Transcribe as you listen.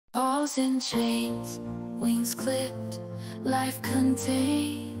Paws in chains, wings clipped, life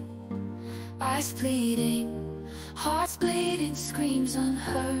contained. Eyes pleading, hearts bleeding, screams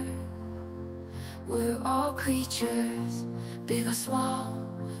unheard. We're all creatures, big or small.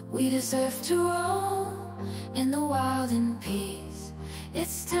 We deserve to roam in the wild in peace.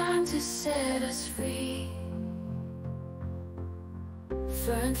 It's time to set us free.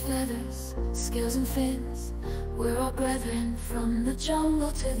 Fur and feathers, scales and fins, we're all brethren, from the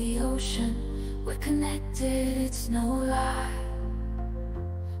jungle to the ocean. We're connected, it's no lie.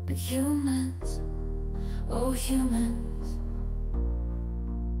 But humans, oh humans,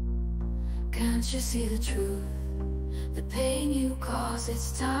 can't you see the truth? The pain you cause,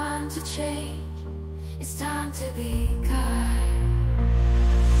 it's time to change. It's time to be kind.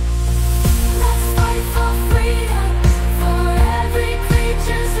 Let's fight for freedom, for every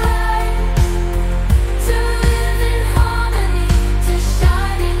creature's life.